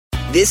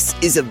This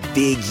is a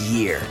big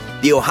year.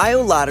 The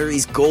Ohio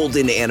Lottery's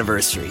golden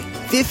anniversary.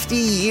 50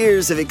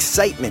 years of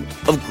excitement,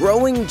 of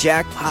growing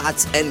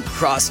jackpots and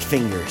crossed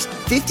fingers.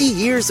 50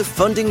 years of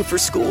funding for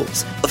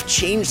schools, of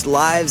changed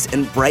lives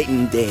and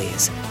brightened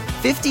days.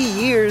 50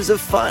 years of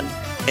fun,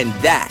 and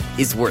that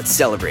is worth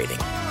celebrating.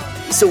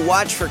 So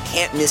watch for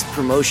can't-miss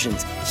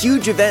promotions,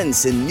 huge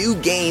events, and new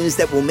games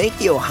that will make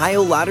the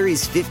Ohio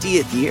Lottery's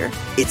 50th year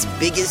its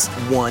biggest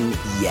one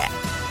yet.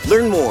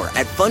 Learn more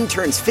at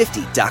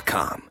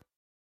funturns50.com.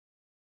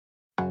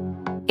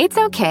 It's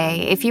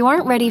okay if you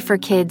aren't ready for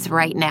kids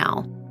right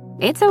now.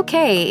 It's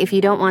okay if you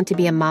don't want to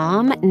be a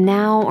mom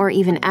now or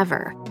even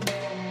ever.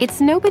 It's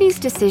nobody's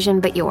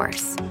decision but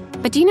yours.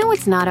 But do you know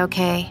what's not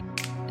okay?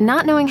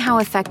 Not knowing how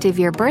effective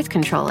your birth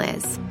control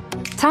is.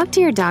 Talk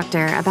to your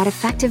doctor about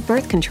effective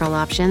birth control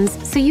options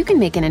so you can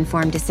make an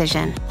informed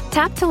decision.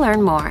 Tap to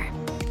learn more.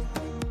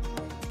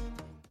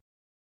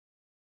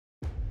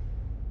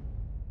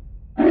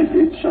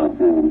 It's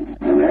something,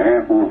 and the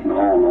Air Force and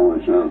all know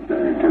it's up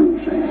there too,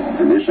 see.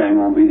 And this ain't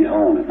gonna be the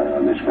only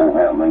time this gonna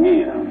happen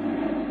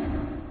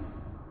again.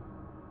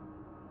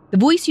 The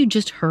voice you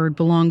just heard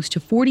belongs to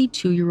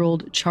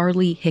 42-year-old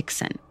Charlie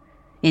Hickson.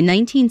 In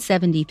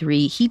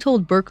 1973, he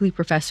told Berkeley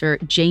professor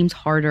James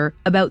Harder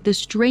about the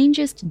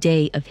strangest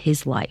day of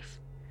his life.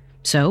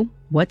 So,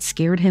 what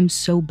scared him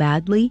so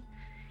badly?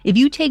 If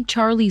you take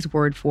Charlie's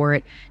word for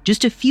it,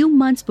 just a few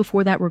months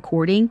before that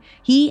recording,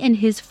 he and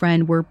his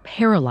friend were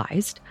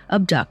paralyzed,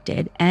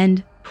 abducted,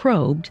 and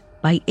probed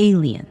by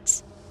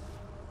aliens.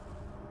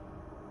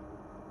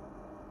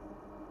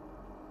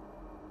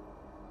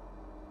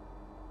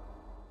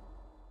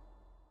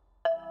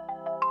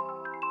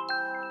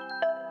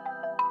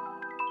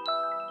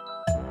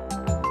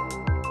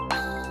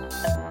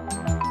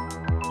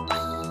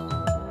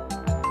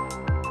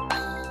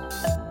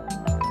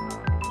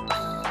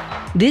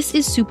 This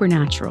is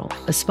Supernatural,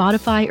 a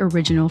Spotify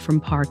original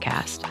from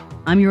Parcast.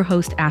 I'm your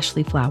host,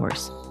 Ashley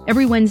Flowers.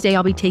 Every Wednesday,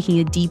 I'll be taking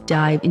a deep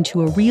dive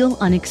into a real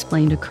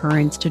unexplained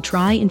occurrence to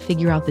try and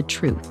figure out the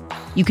truth.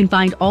 You can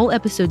find all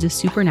episodes of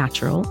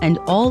Supernatural and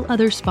all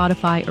other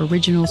Spotify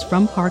originals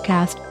from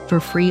Parcast for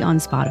free on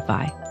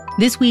Spotify.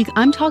 This week,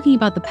 I'm talking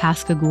about the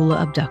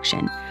Pascagoula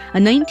abduction, a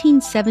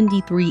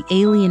 1973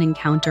 alien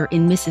encounter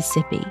in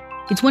Mississippi.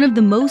 It's one of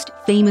the most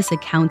famous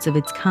accounts of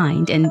its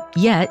kind, and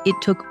yet it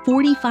took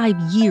 45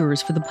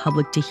 years for the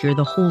public to hear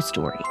the whole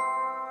story.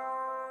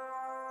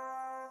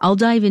 I'll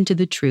dive into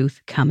the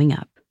truth coming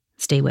up.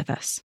 Stay with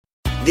us.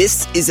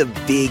 This is a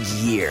big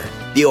year.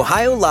 The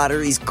Ohio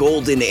Lottery's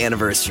golden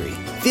anniversary.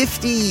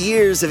 50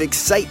 years of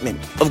excitement,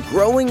 of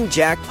growing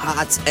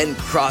jackpots and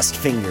crossed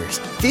fingers.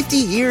 50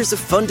 years of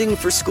funding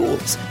for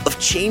schools, of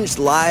changed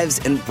lives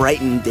and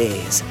brightened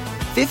days.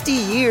 50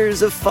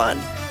 years of fun.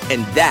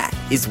 And that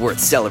is worth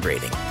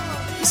celebrating.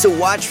 So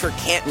watch for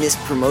can't-miss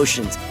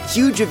promotions,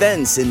 huge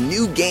events, and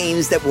new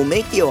games that will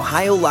make the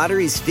Ohio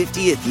Lottery's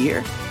 50th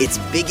year its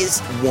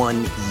biggest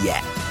one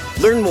yet.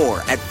 Learn more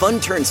at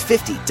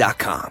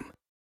funturns50.com.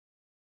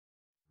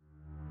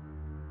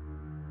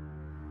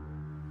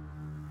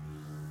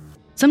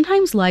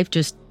 Sometimes life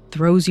just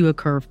throws you a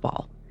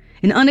curveball.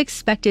 An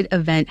unexpected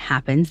event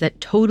happens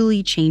that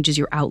totally changes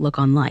your outlook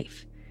on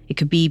life. It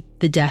could be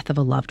the death of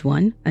a loved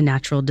one, a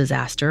natural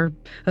disaster,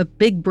 a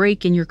big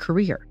break in your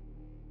career.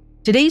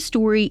 Today's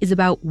story is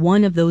about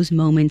one of those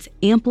moments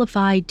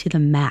amplified to the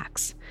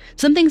max.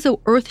 Something so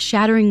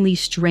earth-shatteringly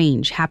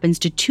strange happens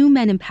to two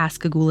men in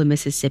Pascagoula,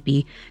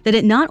 Mississippi, that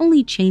it not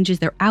only changes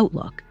their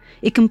outlook,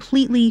 it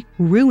completely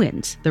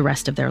ruins the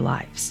rest of their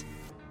lives.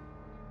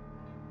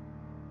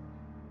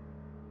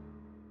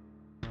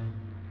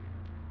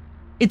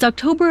 It's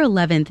October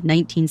 11th,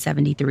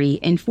 1973,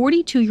 and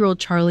 42-year-old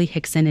Charlie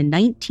Hickson and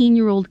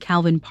 19-year-old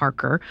Calvin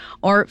Parker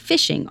are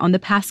fishing on the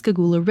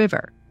Pascagoula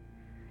River.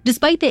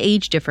 Despite the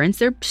age difference,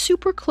 they're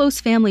super close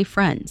family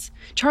friends.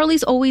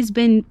 Charlie's always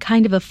been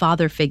kind of a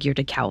father figure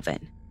to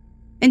Calvin.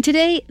 And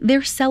today,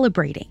 they're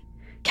celebrating.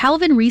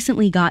 Calvin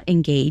recently got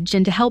engaged,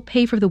 and to help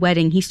pay for the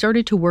wedding, he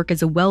started to work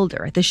as a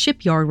welder at the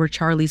shipyard where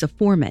Charlie's a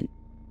foreman.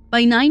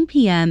 By 9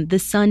 p.m., the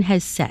sun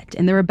has set,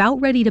 and they're about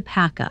ready to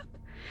pack up.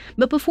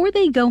 But before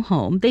they go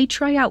home, they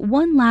try out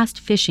one last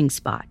fishing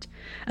spot,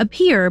 a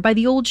pier by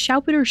the old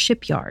Schaupeter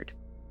shipyard.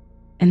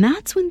 And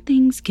that's when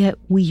things get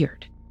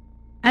weird.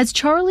 As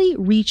Charlie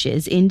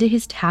reaches into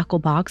his tackle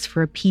box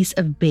for a piece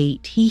of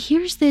bait, he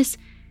hears this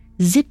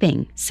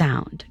zipping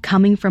sound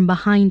coming from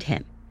behind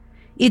him.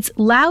 It's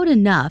loud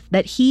enough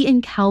that he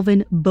and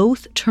Calvin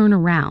both turn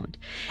around,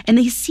 and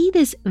they see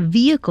this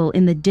vehicle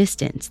in the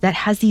distance that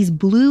has these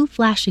blue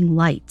flashing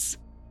lights.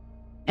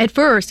 At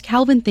first,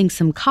 Calvin thinks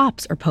some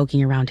cops are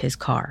poking around his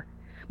car,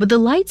 but the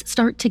lights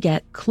start to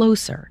get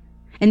closer,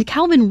 and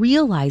Calvin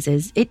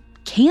realizes it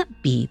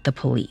can't be the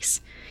police.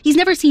 He's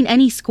never seen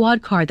any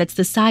squad car that's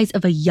the size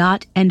of a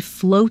yacht and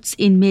floats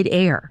in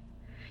midair.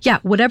 Yeah,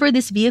 whatever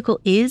this vehicle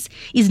is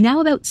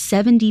now about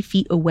 70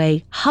 feet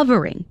away,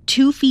 hovering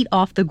 2 feet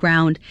off the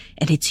ground,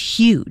 and it's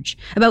huge,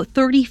 about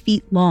 30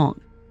 feet long.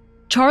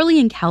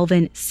 Charlie and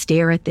Calvin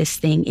stare at this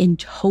thing in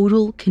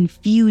total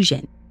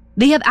confusion.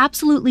 They have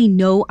absolutely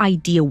no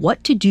idea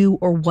what to do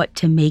or what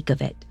to make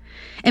of it.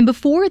 And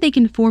before they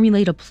can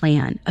formulate a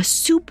plan, a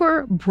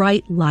super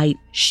bright light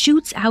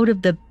shoots out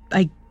of the,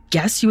 I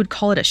guess you would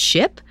call it a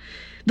ship?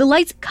 The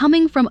light's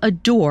coming from a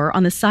door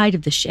on the side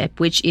of the ship,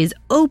 which is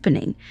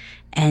opening,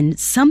 and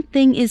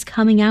something is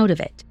coming out of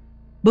it.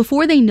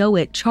 Before they know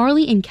it,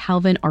 Charlie and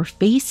Calvin are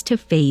face to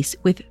face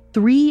with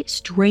 3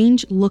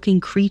 strange-looking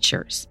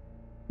creatures.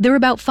 They're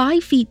about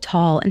 5 feet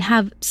tall and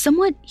have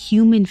somewhat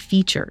human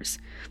features.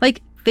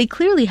 Like, they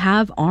clearly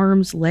have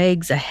arms,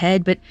 legs, a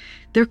head, but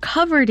they're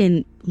covered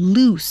in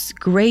loose,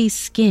 gray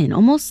skin,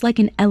 almost like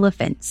an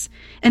elephant's.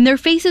 And their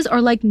faces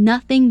are like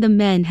nothing the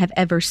men have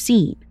ever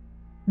seen.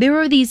 There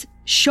are these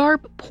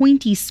sharp,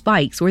 pointy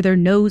spikes where their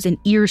nose and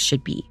ears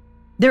should be.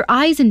 Their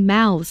eyes and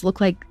mouths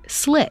look like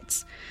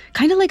slits,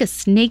 kind of like a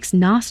snake's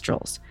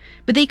nostrils,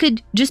 but they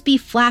could just be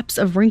flaps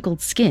of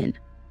wrinkled skin.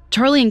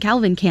 Charlie and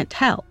Calvin can't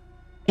tell.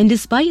 And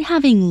despite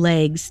having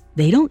legs,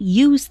 they don't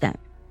use them.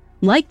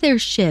 Like their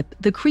ship,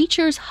 the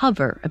creatures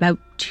hover about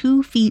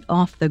 2 feet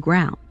off the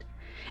ground.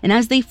 And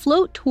as they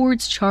float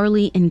towards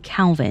Charlie and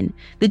Calvin,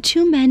 the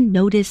 2 men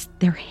notice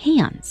their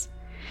hands.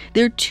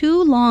 They're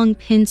 2 long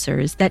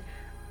pincers that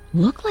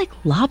look like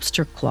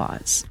lobster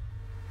claws.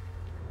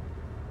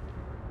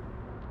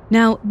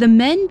 Now, the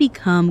men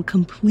become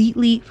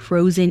completely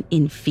frozen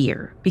in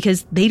fear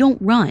because they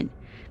don't run.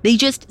 They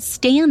just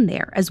stand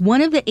there as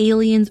one of the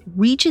aliens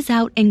reaches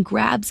out and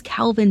grabs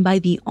Calvin by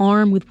the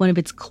arm with one of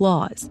its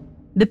claws.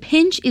 The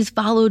pinch is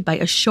followed by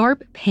a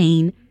sharp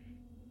pain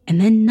and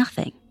then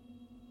nothing.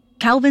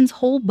 Calvin's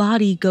whole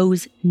body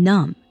goes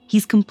numb.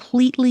 He's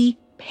completely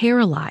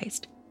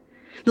paralyzed.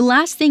 The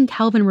last thing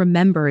Calvin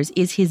remembers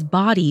is his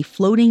body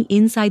floating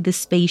inside the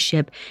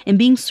spaceship and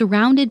being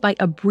surrounded by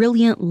a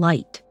brilliant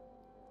light.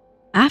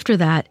 After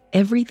that,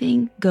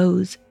 everything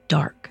goes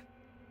dark.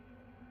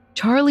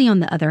 Charlie, on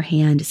the other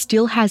hand,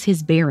 still has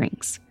his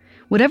bearings.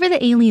 Whatever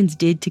the aliens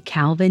did to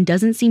Calvin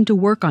doesn't seem to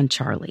work on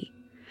Charlie.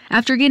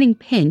 After getting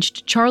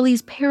pinched,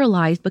 Charlie's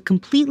paralyzed but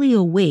completely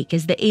awake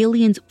as the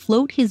aliens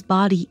float his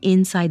body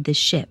inside the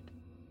ship.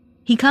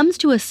 He comes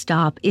to a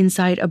stop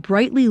inside a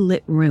brightly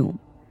lit room.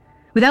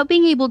 Without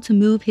being able to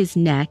move his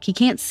neck, he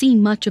can't see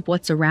much of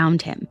what's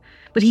around him,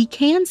 but he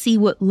can see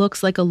what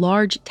looks like a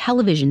large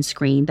television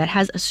screen that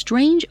has a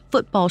strange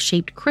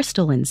football-shaped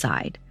crystal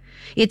inside.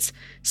 It's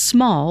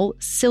small,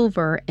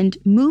 silver, and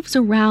moves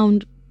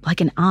around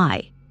like an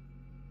eye.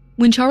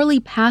 When Charlie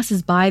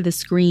passes by the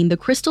screen, the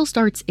crystal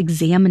starts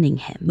examining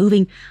him,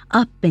 moving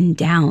up and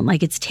down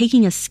like it's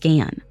taking a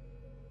scan.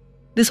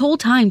 This whole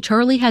time,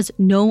 Charlie has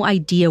no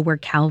idea where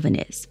Calvin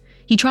is.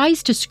 He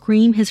tries to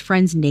scream his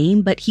friend's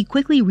name, but he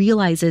quickly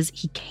realizes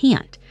he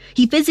can't.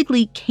 He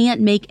physically can't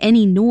make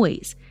any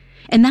noise.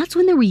 And that's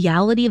when the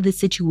reality of the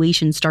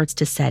situation starts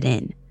to set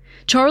in.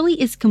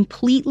 Charlie is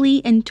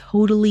completely and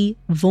totally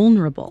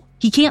vulnerable.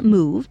 He can't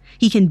move.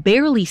 He can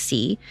barely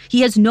see.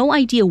 He has no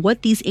idea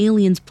what these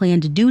aliens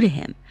plan to do to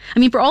him. I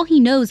mean, for all he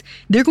knows,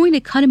 they're going to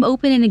cut him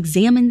open and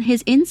examine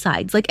his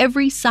insides like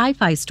every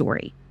sci-fi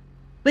story.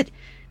 But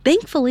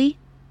thankfully,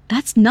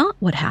 that's not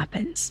what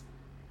happens.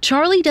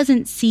 Charlie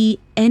doesn't see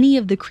any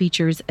of the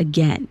creatures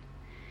again.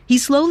 He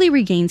slowly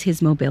regains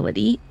his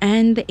mobility,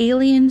 and the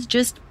aliens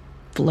just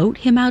float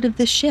him out of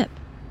the ship.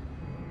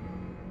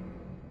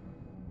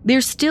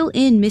 They're still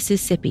in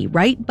Mississippi,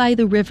 right by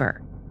the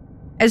river.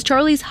 As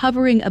Charlie's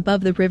hovering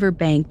above the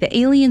riverbank, the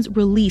aliens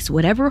release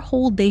whatever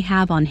hold they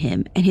have on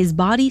him, and his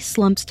body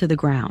slumps to the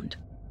ground.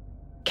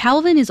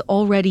 Calvin is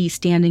already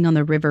standing on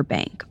the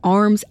riverbank,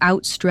 arms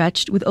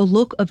outstretched with a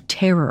look of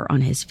terror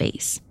on his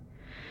face.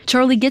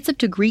 Charlie gets up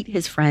to greet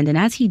his friend, and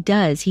as he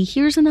does, he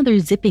hears another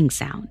zipping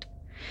sound.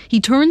 He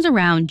turns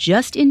around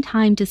just in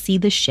time to see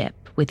the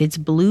ship, with its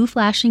blue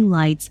flashing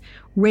lights,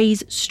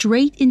 raise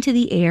straight into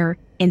the air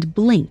and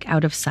blink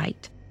out of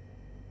sight.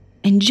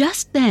 And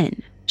just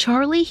then,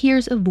 Charlie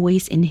hears a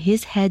voice in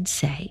his head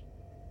say,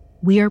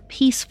 "We are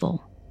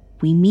peaceful.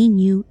 We mean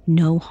you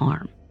no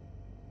harm."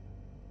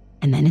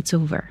 And then it's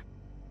over.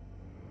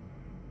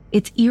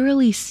 It's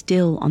eerily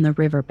still on the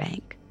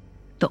riverbank.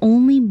 The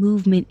only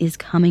movement is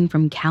coming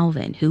from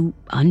Calvin, who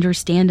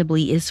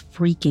understandably is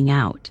freaking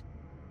out.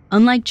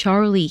 Unlike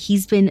Charlie,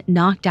 he's been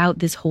knocked out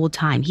this whole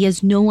time. He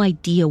has no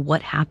idea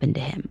what happened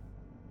to him.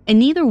 And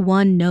neither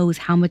one knows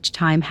how much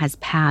time has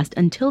passed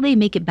until they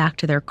make it back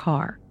to their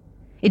car.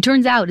 It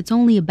turns out it's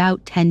only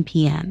about 10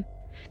 p.m.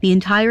 The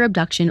entire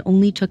abduction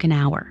only took an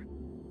hour.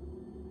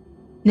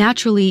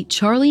 Naturally,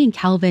 Charlie and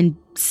Calvin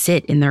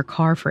sit in their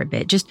car for a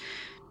bit, just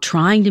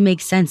trying to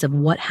make sense of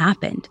what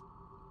happened.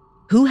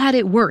 Who had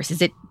it worse?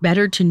 Is it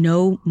better to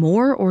know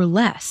more or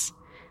less?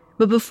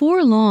 But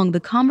before long, the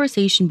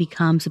conversation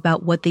becomes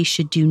about what they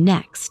should do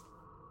next.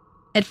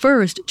 At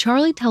first,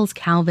 Charlie tells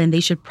Calvin they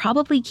should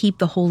probably keep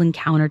the whole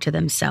encounter to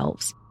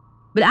themselves.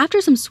 But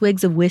after some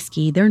swigs of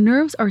whiskey, their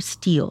nerves are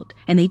steeled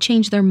and they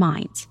change their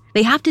minds.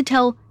 They have to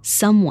tell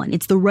someone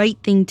it's the right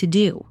thing to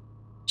do.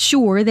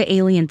 Sure, the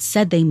aliens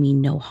said they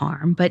mean no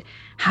harm, but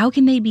how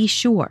can they be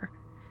sure?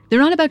 They're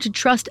not about to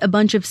trust a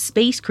bunch of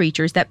space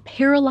creatures that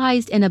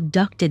paralyzed and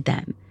abducted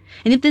them.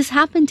 And if this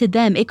happened to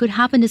them, it could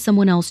happen to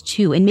someone else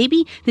too, and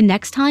maybe the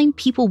next time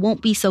people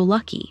won't be so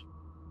lucky.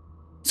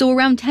 So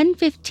around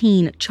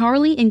 10:15,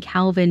 Charlie and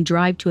Calvin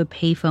drive to a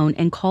payphone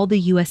and call the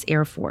U.S.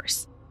 Air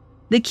Force.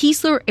 The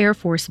Keesler Air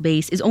Force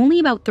Base is only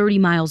about 30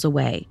 miles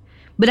away,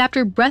 but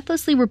after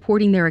breathlessly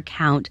reporting their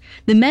account,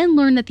 the men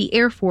learn that the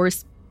Air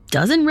Force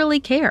doesn't really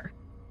care.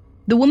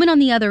 The woman on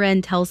the other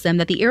end tells them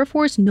that the Air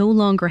Force no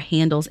longer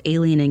handles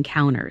alien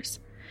encounters.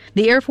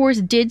 The Air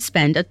Force did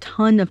spend a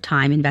ton of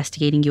time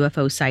investigating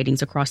UFO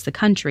sightings across the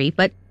country,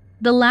 but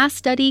the last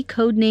study,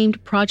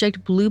 codenamed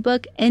Project Blue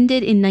Book,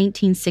 ended in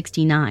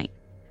 1969.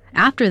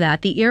 After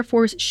that, the Air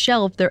Force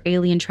shelved their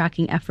alien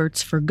tracking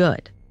efforts for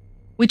good,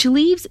 which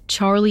leaves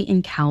Charlie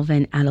and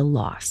Calvin at a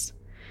loss.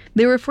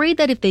 They're afraid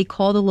that if they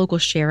call the local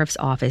sheriff's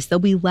office, they'll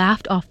be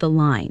laughed off the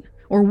line,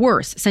 or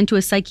worse, sent to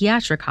a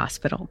psychiatric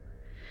hospital.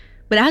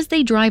 But as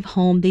they drive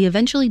home, they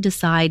eventually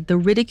decide the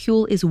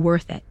ridicule is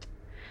worth it.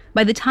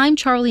 By the time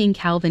Charlie and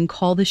Calvin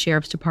call the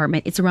sheriff's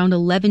department, it's around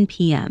 11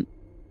 p.m.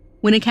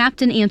 When a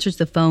captain answers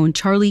the phone,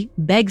 Charlie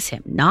begs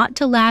him not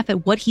to laugh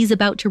at what he's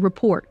about to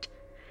report.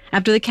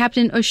 After the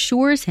captain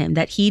assures him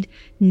that he'd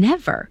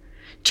never,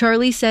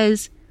 Charlie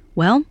says,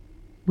 "Well,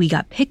 we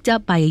got picked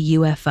up by a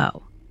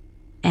UFO."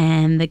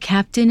 And the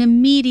captain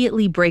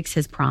immediately breaks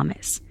his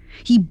promise.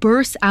 He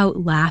bursts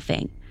out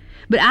laughing.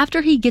 But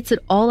after he gets it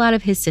all out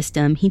of his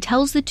system, he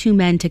tells the two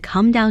men to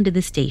come down to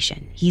the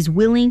station. He's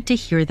willing to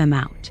hear them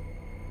out.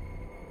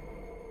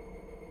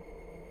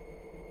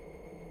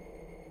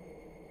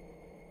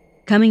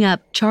 Coming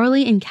up,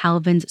 Charlie and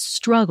Calvin's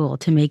struggle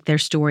to make their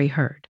story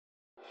heard.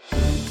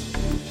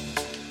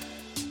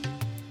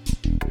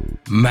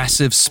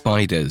 Massive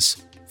spiders,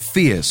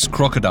 fierce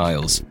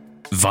crocodiles,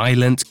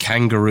 violent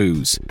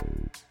kangaroos.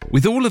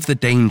 With all of the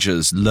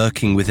dangers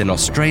lurking within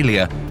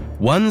Australia,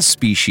 one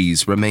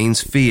species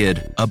remains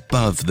feared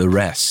above the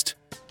rest: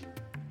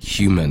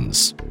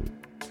 humans.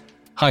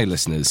 Hi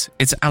listeners,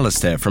 it's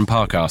Alistair from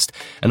Parcast,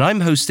 and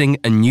I'm hosting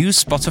a new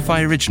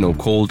Spotify original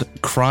called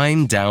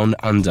Crime Down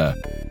Under.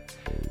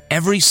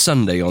 Every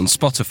Sunday on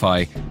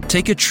Spotify,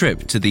 take a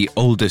trip to the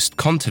oldest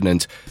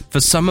continent for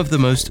some of the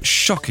most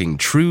shocking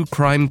true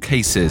crime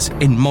cases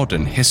in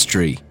modern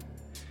history.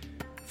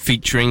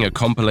 Featuring a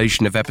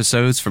compilation of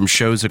episodes from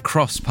shows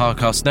across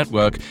Parcast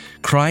Network,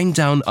 Crime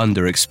Down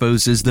Under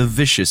exposes the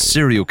vicious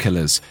serial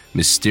killers,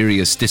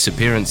 mysterious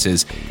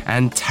disappearances,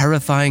 and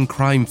terrifying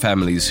crime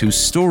families whose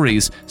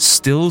stories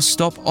still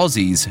stop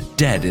Aussies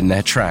dead in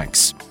their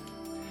tracks.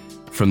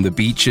 From the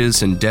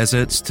beaches and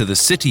deserts to the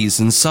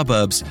cities and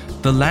suburbs,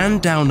 the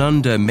land down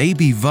under may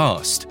be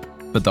vast,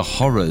 but the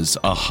horrors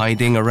are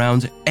hiding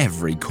around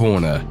every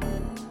corner.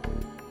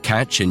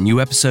 Catch a new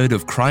episode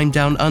of Crime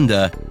Down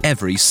Under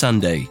every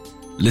Sunday.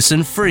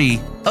 Listen free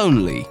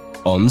only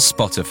on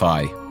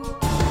Spotify.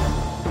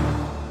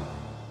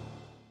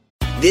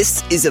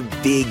 This is a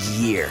big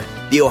year.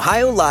 The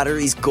Ohio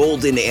Lottery's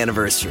golden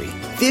anniversary.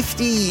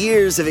 50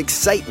 years of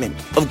excitement,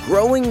 of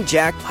growing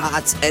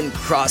jackpots and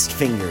crossed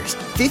fingers.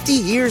 50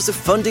 years of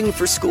funding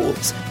for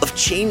schools, of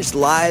changed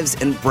lives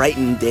and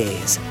brightened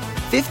days.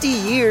 50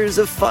 years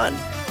of fun,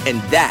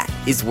 and that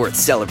is worth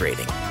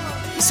celebrating.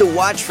 So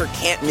watch for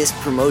can't-miss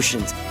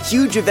promotions,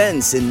 huge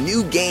events, and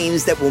new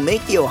games that will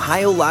make the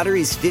Ohio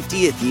Lottery's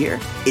 50th year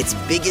its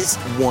biggest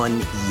one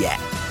yet.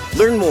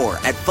 Learn more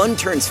at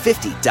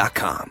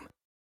funturns50.com.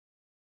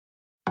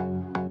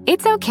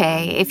 It's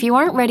okay if you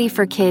aren't ready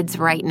for kids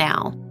right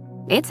now.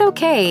 It's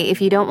okay if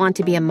you don't want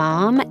to be a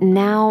mom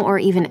now or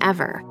even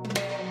ever.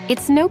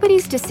 It's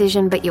nobody's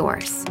decision but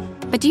yours.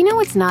 But do you know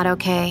what's not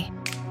okay?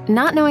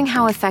 Not knowing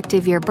how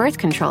effective your birth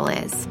control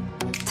is.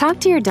 Talk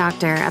to your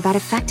doctor about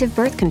effective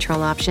birth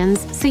control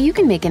options so you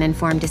can make an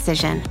informed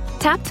decision.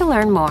 Tap to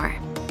learn more.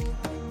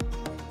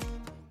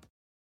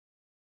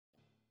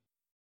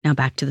 Now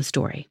back to the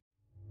story.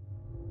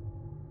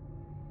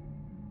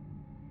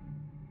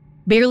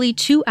 Barely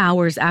 2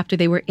 hours after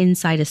they were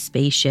inside a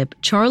spaceship,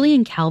 Charlie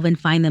and Calvin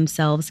find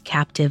themselves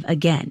captive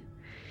again.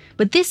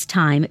 But this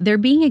time, they're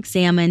being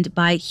examined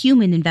by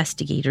human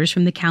investigators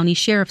from the county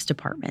sheriff's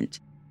department.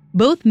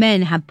 Both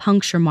men have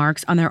puncture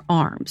marks on their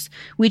arms,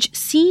 which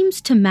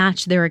seems to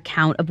match their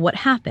account of what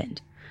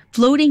happened.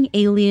 Floating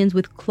aliens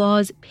with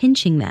claws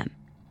pinching them.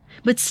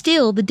 But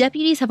still, the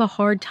deputies have a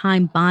hard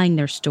time buying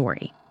their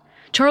story.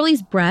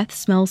 Charlie's breath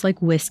smells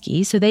like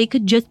whiskey, so they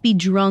could just be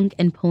drunk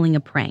and pulling a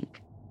prank.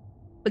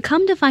 But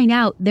come to find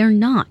out, they're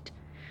not.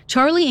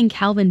 Charlie and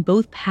Calvin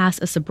both pass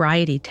a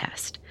sobriety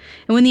test.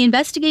 And when the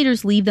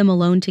investigators leave them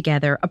alone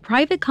together, a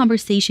private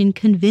conversation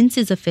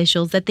convinces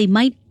officials that they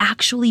might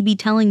actually be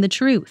telling the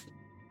truth.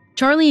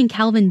 Charlie and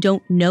Calvin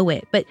don't know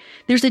it, but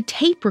there's a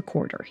tape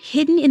recorder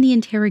hidden in the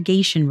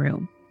interrogation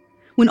room.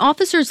 When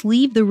officers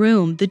leave the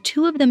room, the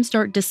two of them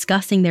start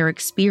discussing their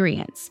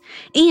experience,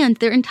 and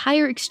their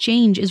entire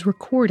exchange is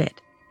recorded.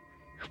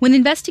 When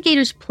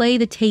investigators play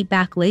the tape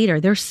back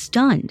later, they're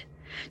stunned.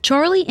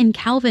 Charlie and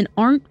Calvin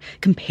aren't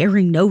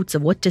comparing notes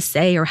of what to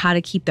say or how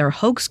to keep their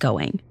hoax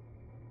going.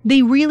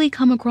 They really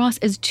come across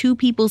as two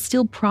people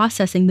still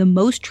processing the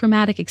most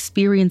traumatic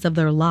experience of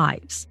their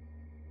lives.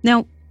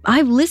 Now,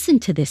 I've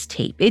listened to this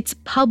tape. It's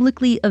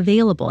publicly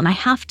available. And I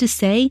have to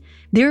say,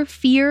 their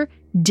fear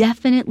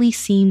definitely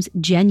seems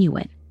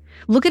genuine.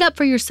 Look it up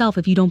for yourself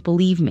if you don't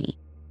believe me.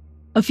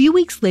 A few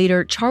weeks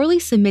later, Charlie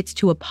submits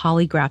to a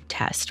polygraph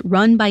test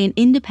run by an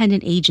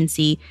independent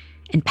agency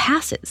and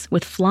passes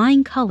with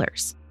flying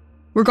colors.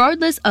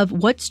 Regardless of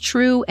what's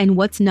true and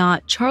what's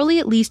not, Charlie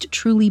at least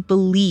truly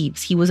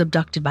believes he was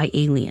abducted by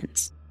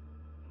aliens.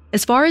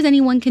 As far as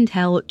anyone can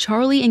tell,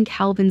 Charlie and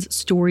Calvin's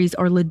stories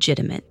are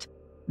legitimate.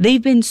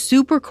 They've been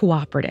super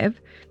cooperative,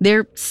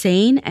 they're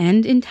sane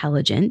and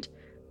intelligent,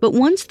 but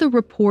once the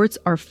reports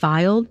are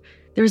filed,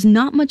 there's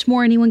not much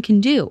more anyone can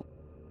do.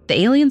 The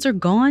aliens are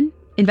gone,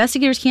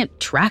 investigators can't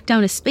track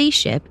down a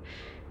spaceship,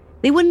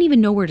 they wouldn't even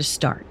know where to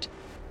start.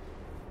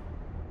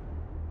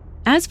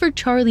 As for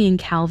Charlie and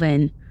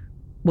Calvin,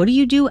 what do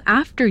you do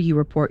after you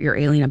report your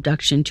alien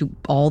abduction to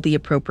all the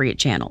appropriate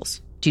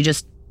channels? Do you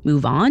just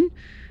move on?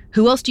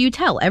 Who else do you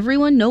tell?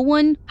 Everyone? No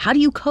one? How do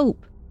you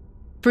cope?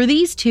 For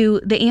these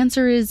two, the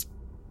answer is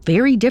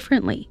very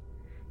differently.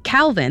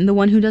 Calvin, the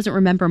one who doesn't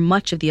remember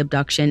much of the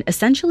abduction,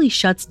 essentially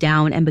shuts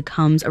down and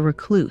becomes a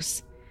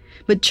recluse.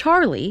 But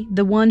Charlie,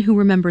 the one who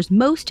remembers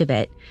most of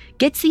it,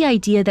 gets the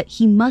idea that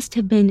he must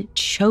have been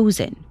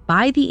chosen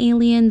by the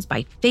aliens,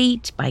 by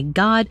fate, by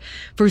God,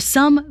 for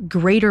some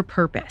greater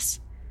purpose.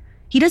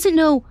 He doesn't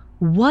know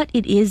what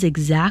it is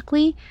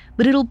exactly,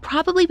 but it'll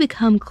probably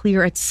become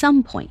clear at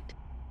some point.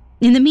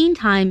 In the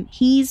meantime,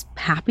 he's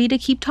happy to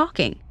keep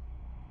talking.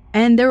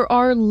 And there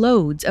are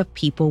loads of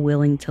people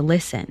willing to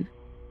listen.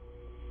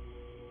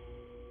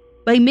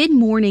 By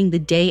mid-morning, the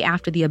day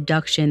after the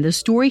abduction, the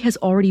story has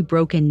already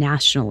broken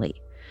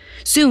nationally.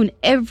 Soon,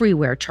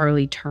 everywhere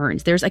Charlie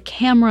turns, there's a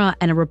camera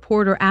and a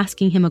reporter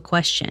asking him a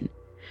question.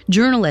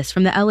 Journalists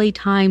from the LA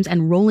Times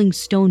and Rolling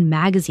Stone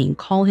magazine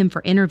call him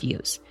for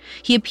interviews.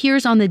 He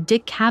appears on the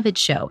Dick Cavett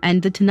Show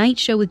and The Tonight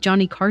Show with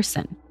Johnny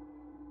Carson.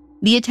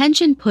 The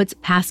attention puts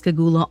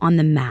Pascagoula on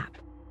the map.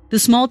 The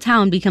small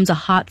town becomes a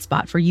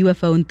hotspot for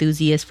UFO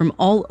enthusiasts from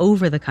all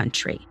over the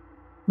country.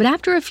 But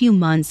after a few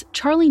months,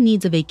 Charlie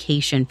needs a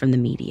vacation from the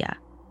media.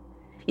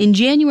 In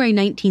January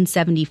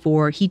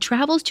 1974, he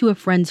travels to a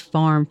friend's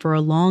farm for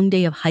a long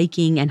day of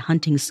hiking and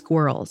hunting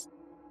squirrels.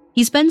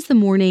 He spends the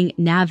morning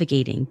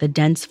navigating the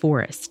dense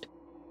forest.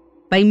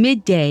 By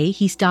midday,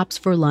 he stops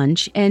for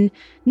lunch and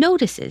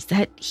notices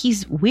that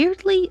he's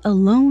weirdly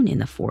alone in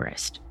the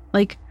forest,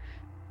 like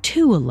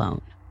too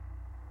alone.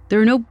 There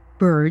are no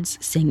birds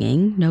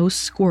singing, no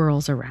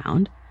squirrels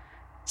around.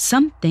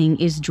 Something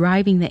is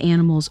driving the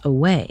animals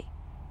away.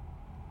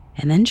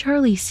 And then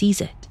Charlie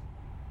sees it.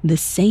 The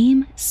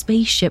same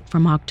spaceship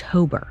from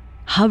October,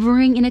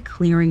 hovering in a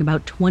clearing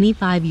about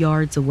 25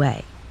 yards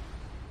away.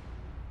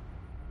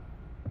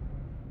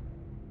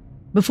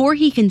 Before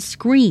he can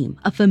scream,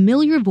 a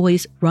familiar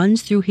voice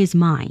runs through his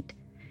mind,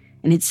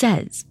 and it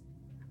says,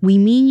 "We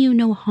mean you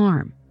no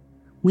harm.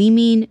 We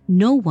mean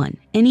no one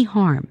any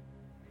harm.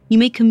 You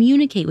may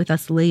communicate with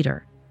us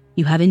later.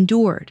 You have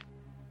endured.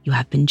 You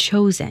have been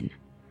chosen.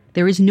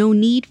 There is no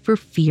need for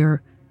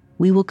fear.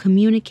 We will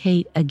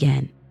communicate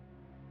again."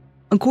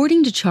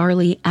 According to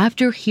Charlie,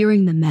 after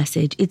hearing the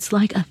message, it's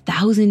like a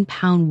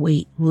 1,000-pound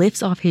weight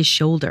lifts off his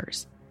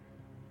shoulders.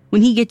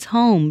 When he gets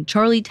home,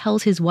 Charlie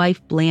tells his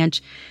wife,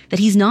 Blanche, that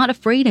he's not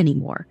afraid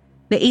anymore.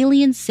 The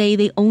aliens say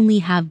they only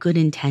have good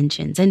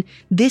intentions, and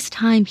this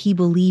time he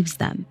believes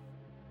them.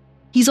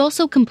 He's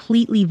also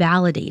completely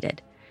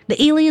validated.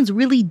 The aliens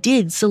really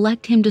did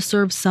select him to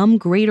serve some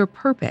greater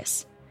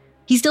purpose.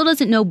 He still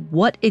doesn't know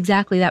what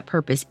exactly that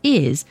purpose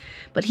is,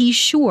 but he's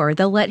sure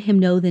they'll let him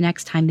know the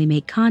next time they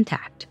make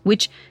contact,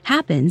 which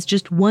happens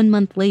just 1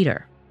 month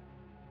later.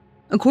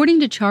 According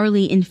to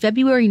Charlie, in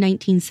February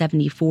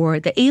 1974,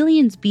 the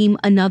aliens beam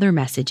another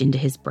message into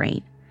his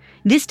brain.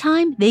 This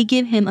time, they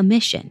give him a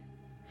mission.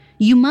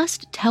 You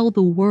must tell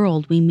the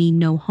world we mean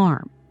no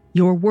harm.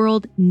 Your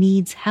world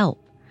needs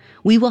help.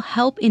 We will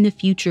help in the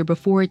future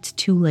before it's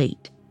too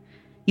late.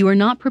 You are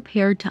not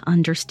prepared to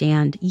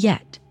understand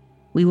yet.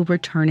 We will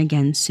return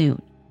again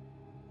soon.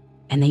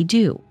 And they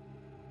do.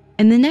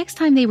 And the next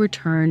time they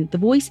return, the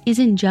voice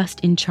isn't just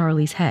in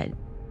Charlie's head.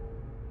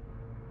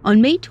 On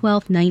May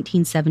 12,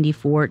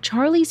 1974,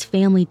 Charlie's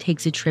family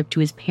takes a trip to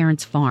his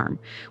parents' farm,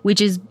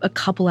 which is a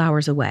couple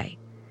hours away.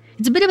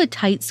 It's a bit of a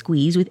tight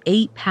squeeze with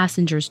 8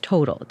 passengers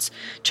total. It's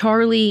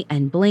Charlie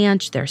and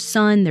Blanche, their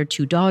son, their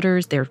 2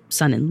 daughters, their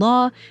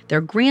son-in-law,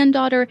 their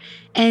granddaughter,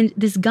 and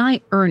this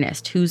guy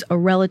Ernest, who's a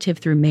relative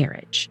through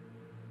marriage.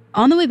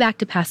 On the way back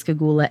to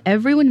Pascagoula,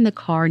 everyone in the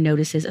car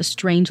notices a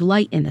strange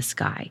light in the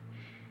sky.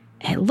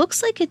 And it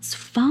looks like it's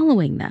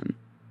following them.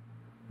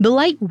 The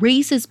light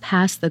races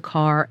past the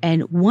car,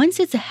 and once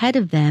it's ahead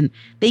of them,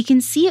 they can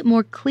see it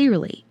more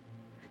clearly.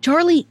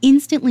 Charlie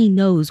instantly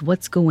knows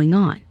what's going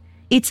on.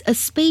 It's a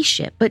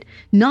spaceship, but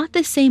not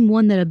the same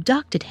one that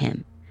abducted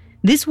him.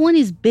 This one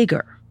is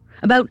bigger,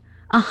 about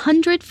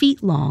 100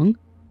 feet long,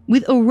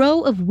 with a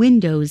row of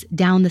windows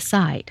down the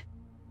side.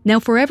 Now,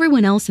 for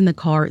everyone else in the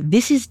car,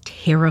 this is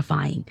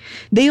terrifying.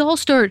 They all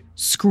start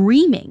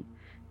screaming.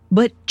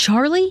 But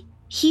Charlie,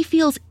 he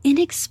feels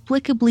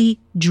inexplicably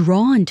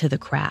drawn to the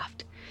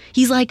craft.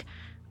 He's like,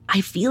 I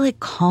feel it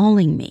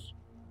calling me,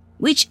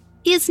 which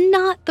is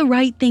not the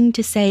right thing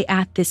to say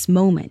at this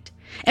moment.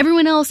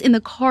 Everyone else in the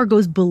car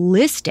goes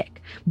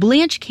ballistic.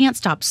 Blanche can't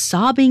stop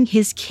sobbing.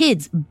 His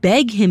kids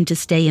beg him to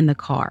stay in the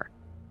car.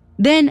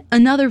 Then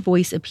another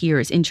voice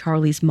appears in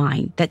Charlie's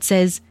mind that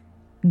says,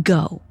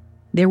 go.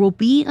 There will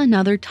be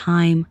another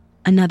time,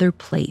 another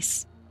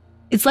place.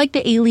 It's like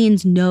the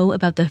aliens know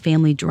about the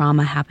family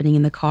drama happening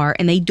in the car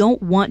and they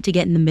don't want to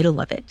get in the middle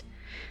of it.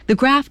 The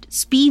craft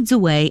speeds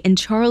away and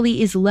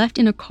Charlie is left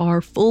in a car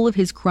full of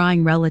his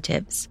crying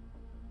relatives.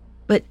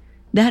 But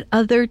that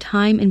other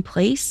time and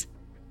place,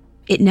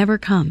 it never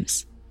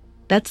comes.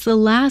 That's the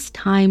last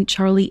time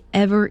Charlie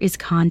ever is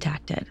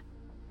contacted.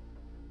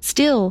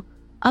 Still,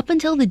 up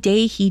until the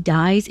day he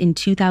dies in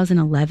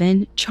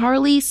 2011,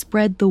 Charlie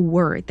spread the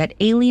word that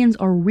aliens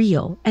are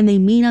real and they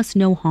mean us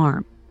no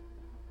harm.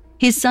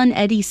 His son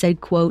Eddie said,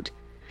 quote,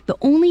 the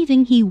only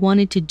thing he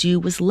wanted to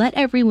do was let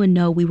everyone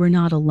know we were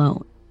not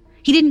alone.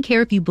 He didn't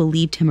care if you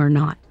believed him or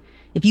not.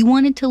 If you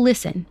wanted to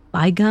listen,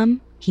 by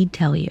gum, he'd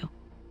tell you.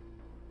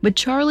 But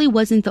Charlie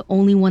wasn't the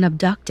only one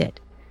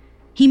abducted.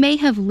 He may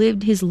have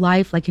lived his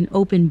life like an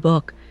open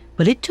book,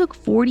 but it took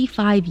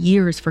 45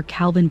 years for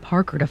Calvin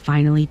Parker to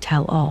finally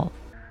tell all.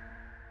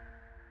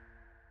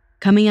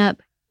 Coming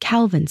up,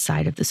 Calvin's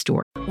side of the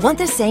story. Want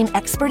the same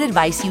expert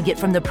advice you get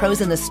from the pros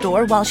in the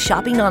store while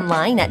shopping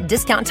online at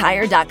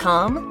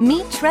DiscountTire.com?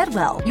 Meet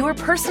Treadwell, your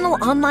personal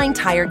online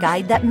tire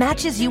guide that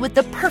matches you with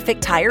the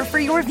perfect tire for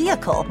your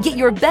vehicle. Get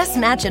your best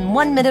match in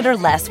 1 minute or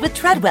less with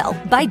Treadwell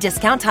by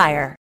Discount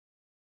Tire.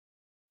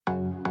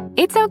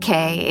 It's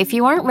okay if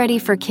you aren't ready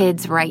for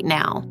kids right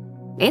now.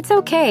 It's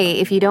okay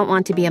if you don't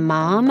want to be a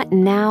mom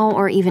now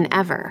or even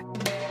ever.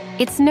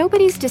 It's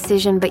nobody's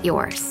decision but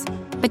yours.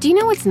 But do you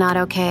know what's not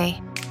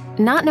okay?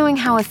 Not knowing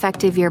how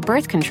effective your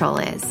birth control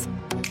is.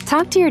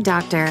 Talk to your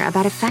doctor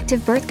about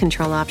effective birth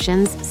control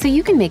options so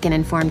you can make an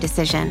informed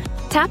decision.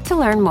 Tap to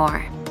learn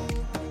more.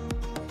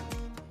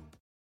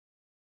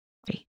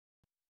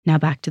 Now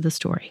back to the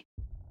story.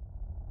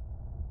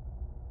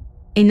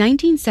 In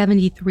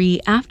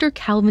 1973, after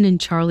Calvin and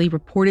Charlie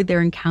reported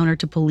their encounter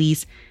to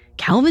police,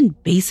 Calvin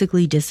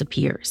basically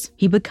disappears.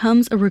 He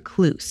becomes a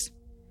recluse.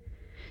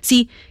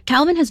 See,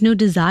 Calvin has no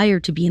desire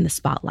to be in the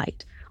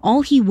spotlight.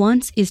 All he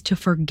wants is to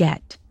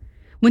forget.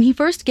 When he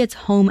first gets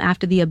home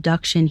after the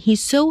abduction,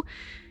 he's so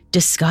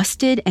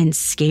disgusted and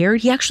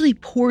scared, he actually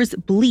pours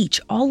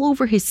bleach all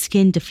over his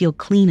skin to feel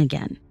clean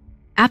again.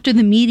 After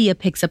the media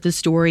picks up the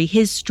story,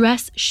 his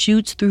stress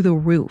shoots through the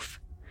roof.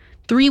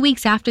 3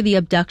 weeks after the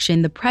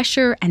abduction, the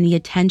pressure and the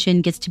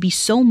attention gets to be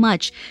so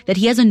much that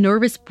he has a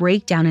nervous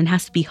breakdown and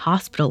has to be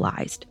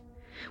hospitalized.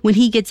 When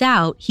he gets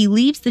out, he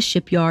leaves the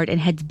shipyard and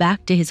heads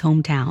back to his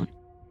hometown.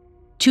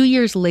 2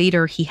 years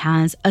later, he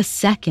has a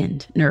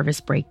second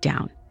nervous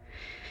breakdown.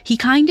 He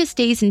kind of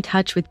stays in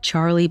touch with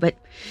Charlie, but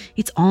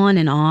it's on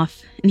and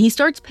off, and he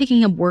starts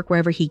picking up work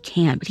wherever he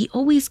can, but he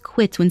always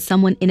quits when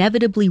someone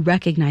inevitably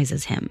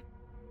recognizes him.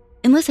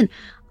 And listen,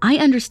 I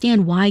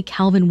understand why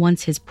Calvin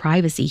wants his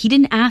privacy. He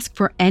didn't ask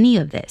for any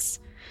of this.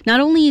 Not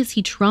only is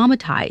he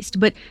traumatized,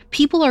 but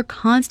people are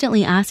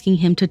constantly asking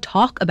him to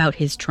talk about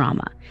his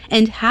trauma,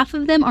 and half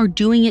of them are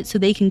doing it so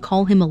they can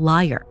call him a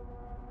liar.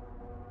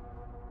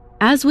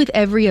 As with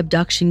every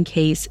abduction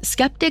case,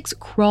 skeptics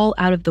crawl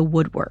out of the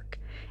woodwork,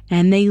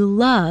 and they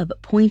love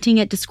pointing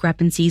at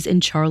discrepancies in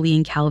Charlie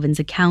and Calvin's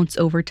accounts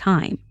over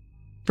time.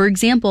 For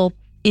example,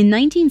 in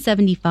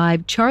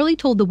 1975, Charlie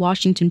told the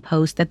Washington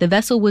Post that the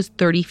vessel was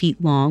 30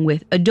 feet long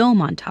with a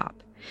dome on top.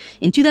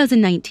 In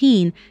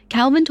 2019,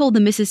 Calvin told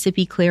the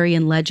Mississippi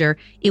Clarion Ledger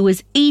it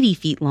was 80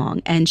 feet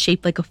long and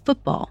shaped like a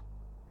football.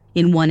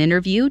 In one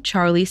interview,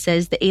 Charlie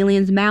says the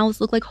aliens' mouths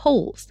look like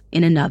holes.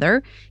 In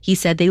another, he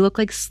said they look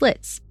like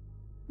slits.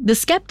 The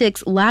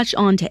skeptics latch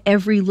on to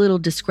every little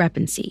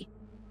discrepancy.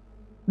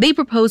 They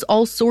propose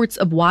all sorts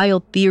of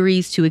wild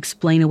theories to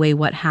explain away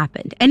what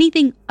happened,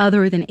 anything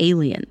other than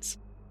aliens.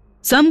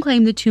 Some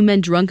claim the two men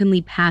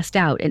drunkenly passed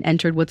out and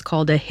entered what's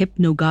called a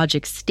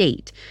hypnagogic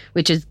state,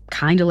 which is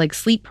kind of like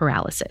sleep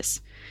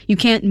paralysis. You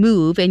can't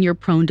move and you're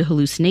prone to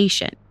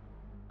hallucination.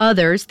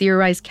 Others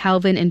theorize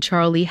Calvin and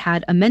Charlie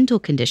had a mental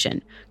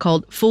condition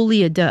called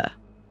folie à deux,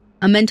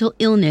 a mental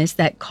illness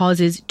that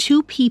causes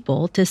two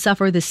people to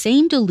suffer the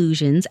same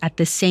delusions at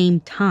the same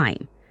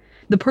time.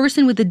 The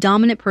person with the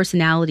dominant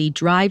personality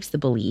drives the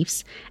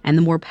beliefs, and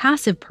the more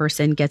passive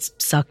person gets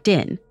sucked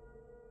in.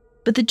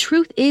 But the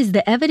truth is,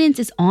 the evidence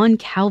is on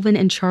Calvin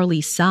and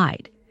Charlie's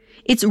side.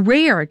 It's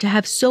rare to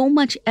have so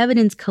much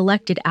evidence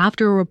collected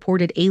after a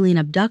reported alien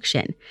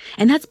abduction,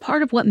 and that's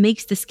part of what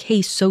makes this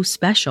case so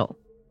special.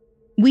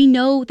 We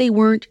know they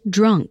weren't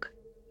drunk.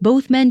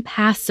 Both men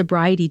passed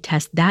sobriety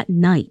tests that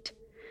night.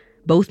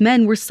 Both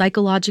men were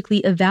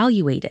psychologically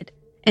evaluated,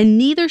 and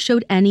neither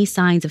showed any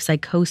signs of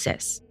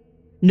psychosis.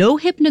 No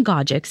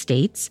hypnagogic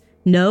states,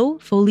 no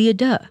folie à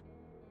deux.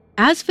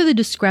 As for the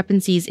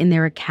discrepancies in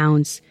their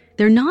accounts,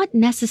 they're not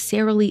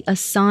necessarily a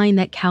sign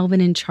that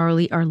Calvin and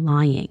Charlie are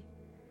lying.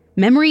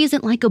 Memory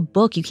isn't like a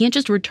book. You can't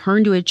just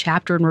return to a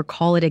chapter and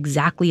recall it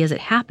exactly as it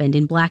happened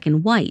in black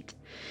and white.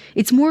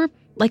 It's more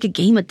like a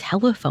game of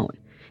telephone.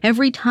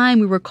 Every time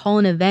we recall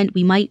an event,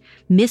 we might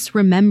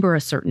misremember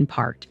a certain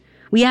part.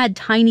 We add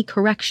tiny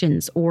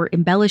corrections or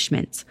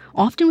embellishments,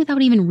 often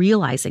without even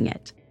realizing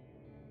it.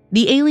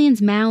 The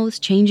aliens' mouths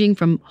changing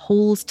from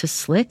holes to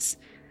slits,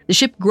 the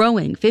ship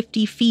growing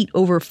 50 feet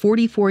over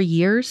 44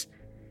 years,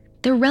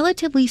 they're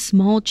relatively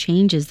small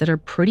changes that are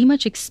pretty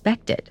much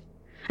expected.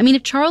 I mean,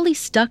 if Charlie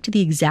stuck to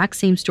the exact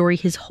same story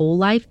his whole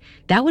life,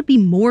 that would be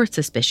more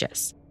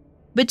suspicious.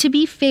 But to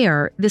be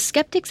fair, the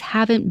skeptics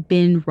haven't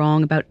been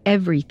wrong about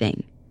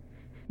everything.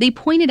 They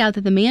pointed out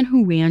that the man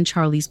who ran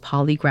Charlie's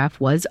polygraph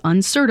was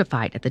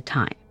uncertified at the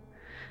time.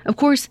 Of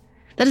course,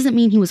 that doesn't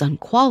mean he was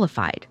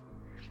unqualified.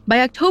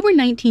 By October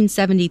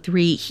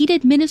 1973, he'd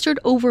administered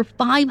over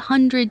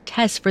 500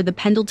 tests for the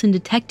Pendleton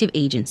Detective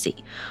Agency,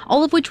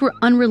 all of which were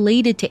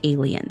unrelated to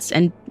aliens,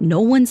 and no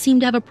one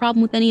seemed to have a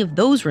problem with any of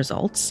those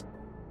results.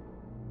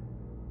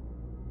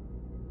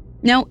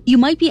 Now, you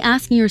might be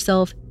asking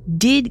yourself,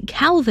 did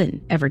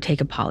Calvin ever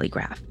take a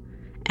polygraph?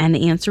 And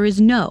the answer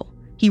is no,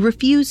 he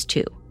refused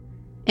to.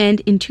 And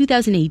in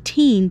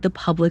 2018, the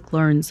public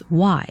learns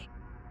why.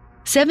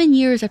 7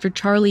 years after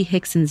Charlie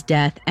Hickson's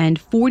death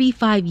and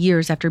 45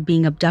 years after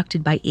being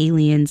abducted by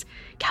aliens,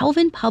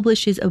 Calvin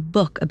publishes a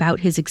book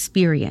about his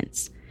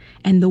experience.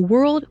 And the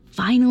world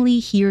finally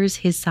hears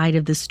his side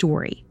of the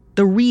story,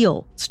 the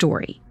real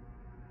story.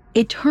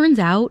 It turns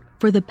out,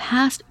 for the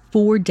past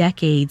 4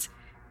 decades,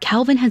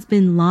 Calvin has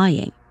been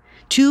lying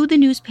to the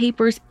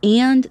newspapers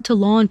and to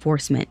law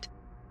enforcement.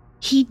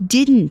 He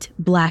didn't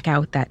black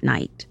out that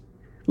night.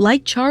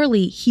 Like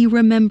Charlie, he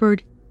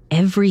remembered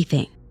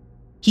everything.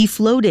 He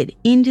floated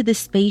into the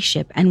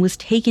spaceship and was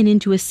taken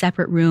into a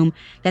separate room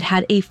that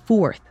had a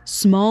 4th,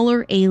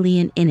 smaller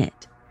alien in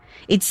it.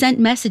 It sent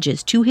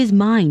messages to his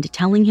mind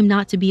telling him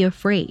not to be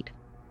afraid.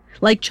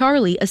 Like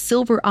Charlie, a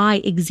silver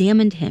eye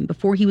examined him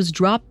before he was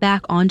dropped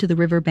back onto the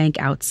riverbank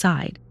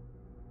outside.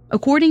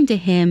 According to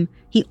him,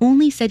 he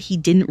only said he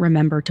didn't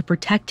remember to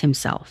protect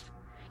himself.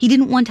 He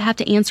didn't want to have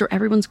to answer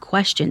everyone's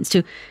questions,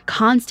 to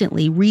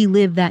constantly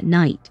relive that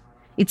night.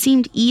 It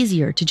seemed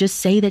easier to just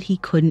say that he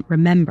couldn't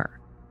remember.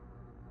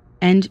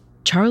 And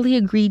Charlie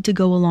agreed to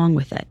go along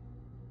with it.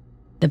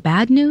 The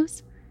bad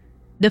news?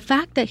 The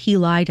fact that he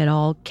lied at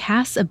all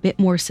casts a bit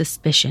more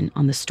suspicion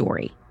on the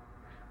story.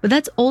 But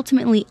that's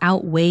ultimately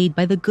outweighed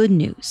by the good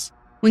news.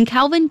 When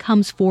Calvin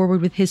comes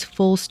forward with his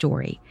full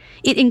story,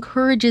 it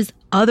encourages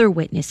other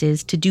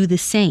witnesses to do the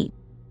same.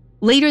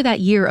 Later that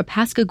year, a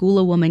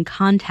Pascagoula woman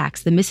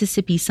contacts the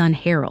Mississippi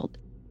Sun-Herald.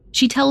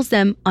 She tells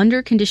them,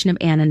 under condition of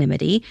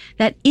anonymity,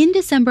 that in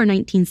December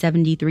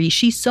 1973,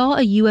 she saw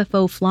a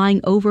UFO flying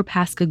over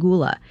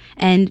Pascagoula,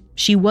 and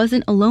she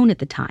wasn't alone at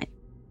the time.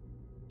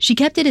 She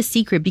kept it a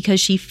secret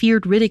because she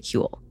feared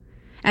ridicule.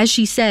 As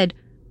she said,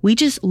 "We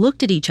just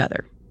looked at each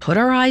other, put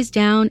our eyes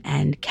down,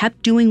 and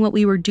kept doing what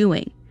we were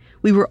doing.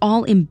 We were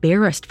all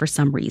embarrassed for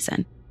some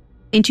reason."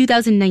 In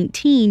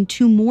 2019,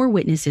 2 more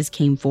witnesses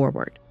came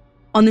forward.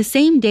 On the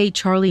same day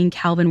Charlie and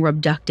Calvin were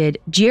abducted,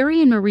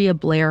 Jerry and Maria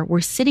Blair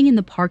were sitting in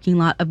the parking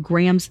lot of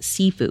Graham's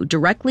Seafood,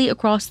 directly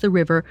across the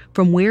river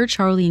from where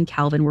Charlie and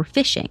Calvin were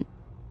fishing.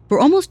 For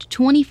almost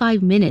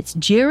 25 minutes,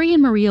 Jerry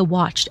and Maria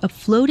watched a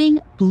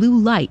floating blue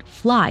light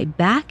fly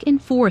back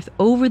and forth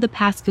over the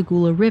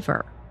Pascagoula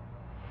River.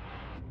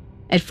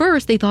 At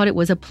first, they thought it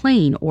was a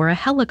plane or a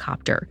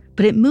helicopter,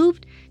 but it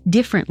moved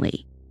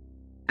differently.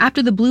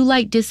 After the blue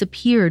light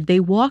disappeared, they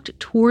walked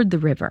toward the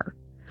river.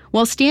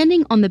 While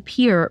standing on the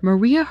pier,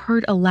 Maria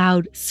heard a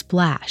loud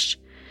splash.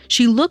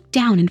 She looked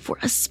down and for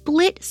a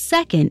split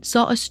second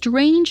saw a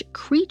strange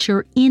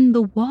creature in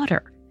the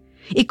water.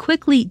 It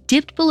quickly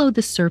dipped below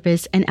the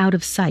surface and out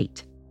of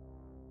sight.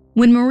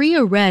 When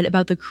Maria read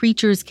about the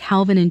creatures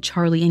Calvin and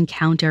Charlie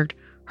encountered,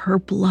 her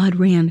blood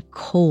ran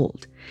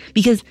cold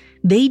because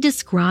they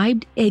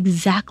described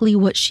exactly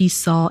what she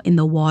saw in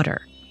the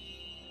water.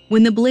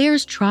 When the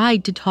Blairs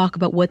tried to talk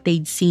about what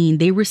they'd seen,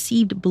 they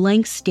received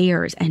blank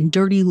stares and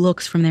dirty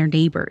looks from their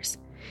neighbors.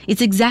 It's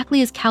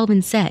exactly as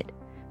Calvin said.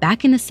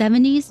 Back in the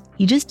 70s,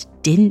 he just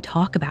didn't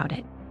talk about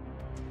it.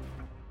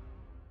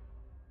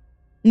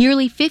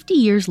 Nearly 50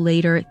 years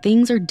later,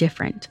 things are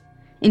different.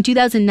 In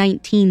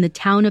 2019, the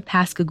town of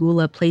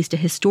Pascagoula placed a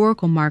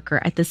historical marker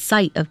at the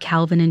site of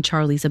Calvin and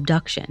Charlie's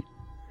abduction.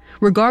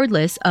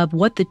 Regardless of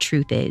what the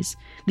truth is,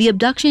 the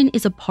abduction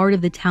is a part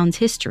of the town's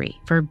history,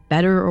 for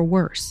better or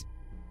worse.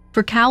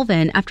 For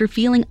Calvin, after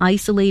feeling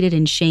isolated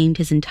and shamed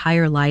his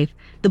entire life,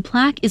 the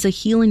plaque is a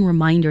healing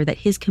reminder that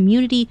his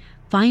community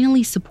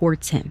finally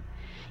supports him,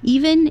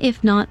 even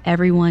if not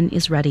everyone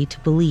is ready to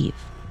believe.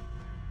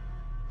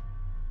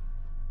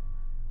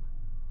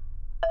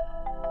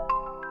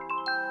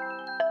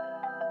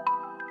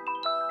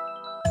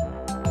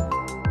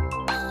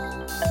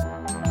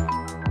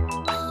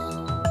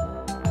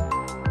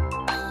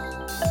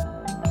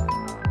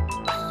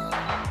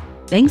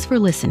 Thanks for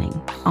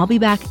listening. I'll be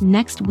back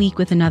next week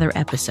with another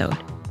episode.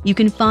 You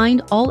can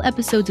find all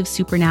episodes of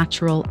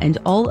Supernatural and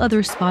all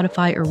other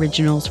Spotify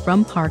originals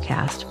from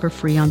Parcast for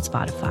free on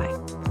Spotify.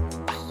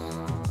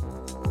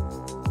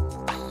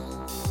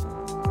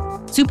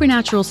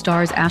 Supernatural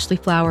stars Ashley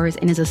Flowers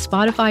and is a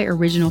Spotify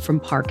original from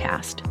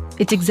Parcast.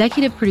 It's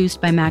executive produced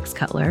by Max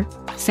Cutler,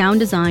 sound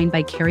designed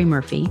by Carrie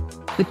Murphy,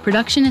 with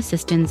production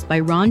assistance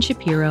by Ron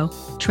Shapiro,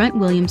 Trent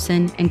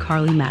Williamson, and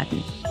Carly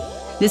Madden.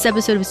 This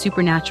episode of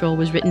Supernatural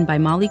was written by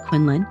Molly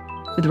Quinlan,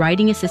 with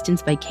writing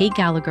assistance by Kate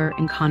Gallagher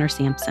and Connor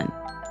Sampson.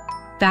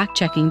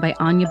 Fact-checking by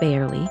Anya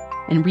Bayerly,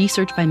 and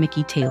research by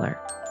Mickey Taylor.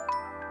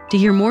 To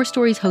hear more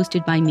stories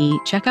hosted by me,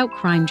 check out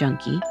Crime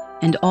Junkie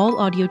and all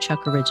Audio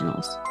Chuck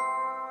originals.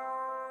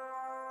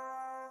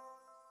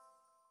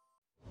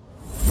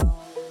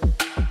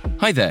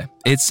 Hi there,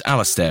 it's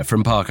Alistair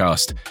from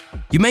Parcast.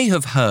 You may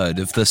have heard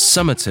of the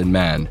Somerton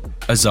Man,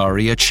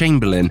 Azaria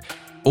Chamberlain,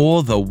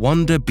 or the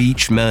Wonder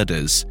Beach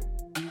murders.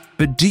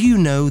 But do you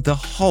know the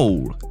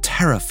whole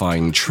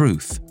terrifying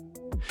truth?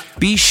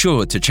 Be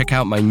sure to check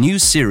out my new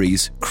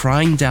series,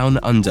 Crime Down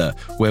Under,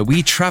 where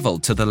we travel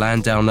to the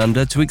land down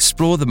under to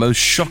explore the most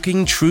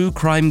shocking true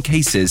crime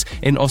cases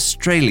in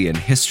Australian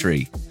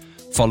history.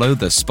 Follow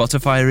the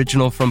Spotify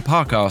original from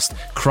Parcast,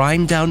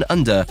 Crime Down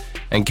Under,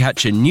 and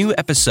catch a new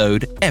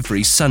episode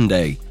every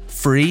Sunday,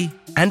 free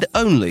and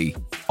only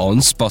on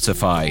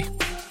Spotify.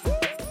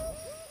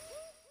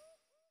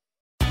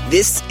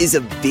 This is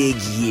a big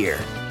year.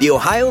 The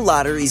Ohio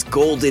Lottery's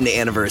golden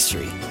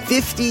anniversary.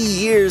 50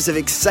 years of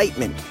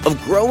excitement, of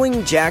growing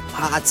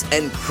jackpots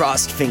and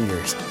crossed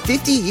fingers.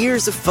 50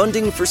 years of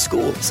funding for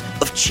schools,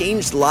 of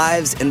changed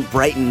lives and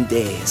brightened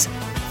days.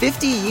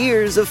 50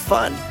 years of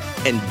fun.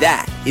 And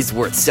that is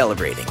worth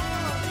celebrating.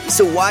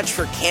 So watch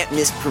for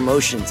can't-miss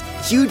promotions,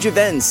 huge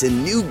events,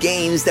 and new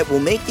games that will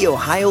make the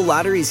Ohio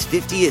Lottery's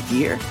 50th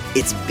year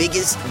its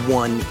biggest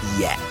one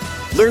yet.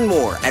 Learn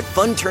more at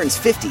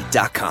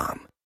funturns50.com.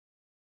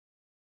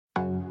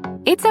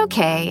 It's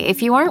okay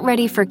if you aren't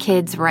ready for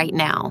kids right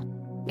now.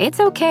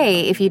 It's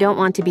okay if you don't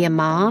want to be a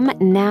mom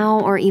now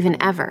or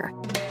even ever.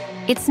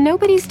 It's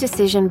nobody's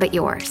decision but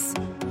yours.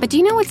 But do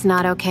you know what's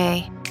not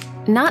okay?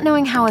 Not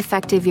knowing how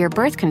effective your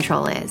birth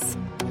control is.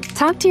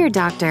 Talk to your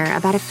doctor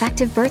about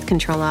effective birth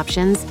control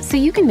options so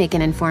you can make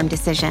an informed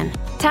decision.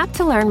 Tap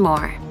to learn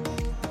more.